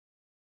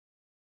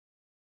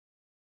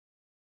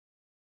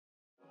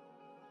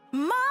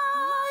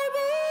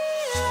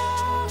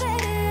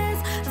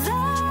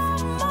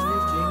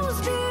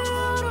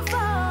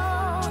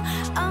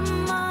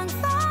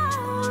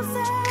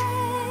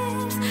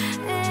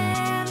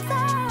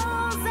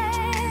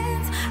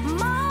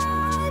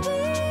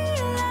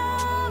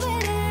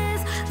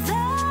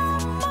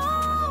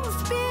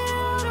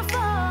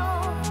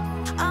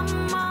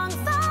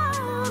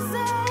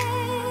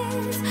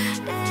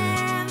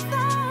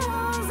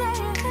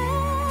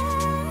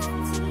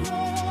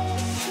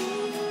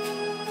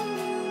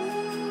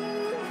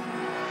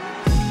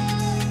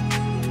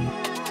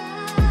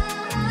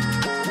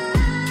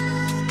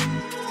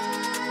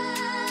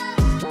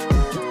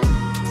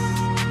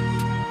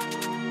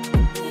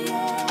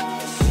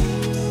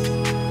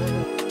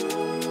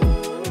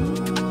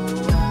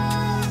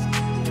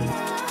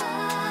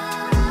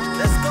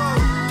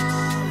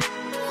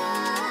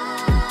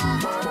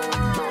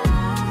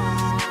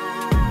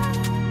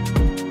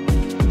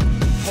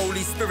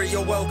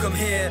Welcome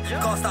here.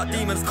 Cast out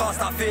demons, cast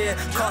out fear,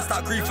 cast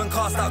out grief and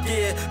cast out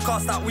gear,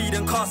 cast out weed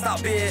and cast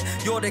out beer.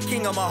 You're the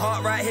king of my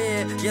heart right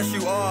here. Yes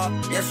you are,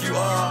 yes you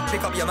are.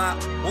 Pick up your map,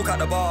 walk out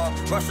the bar,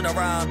 rushing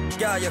around,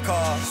 get out your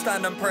car,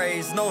 stand and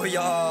praise, know who you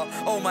are.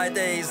 Oh my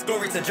days,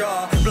 glory to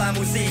Jah. Blind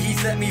will see, he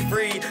set me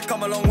free.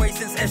 Come a long way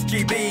since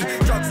SGB.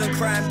 Drugs and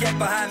crime, get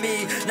behind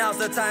me. Now's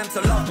the time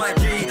to love my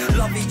G.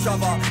 Love each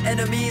other,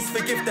 enemies,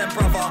 forgive them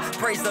brother.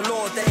 Praise the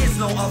Lord, there is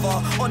no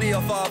other. Honour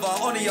your father,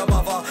 honour your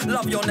mother.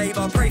 Love your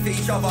neighbour, pray for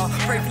each other.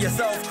 Pray for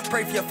yourself,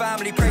 pray for your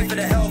family, pray for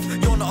the health.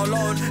 You're not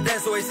alone,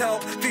 there's always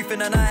help. Thief in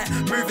the night,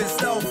 moving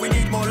stealth. We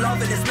need more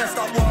love in this messed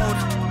up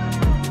world.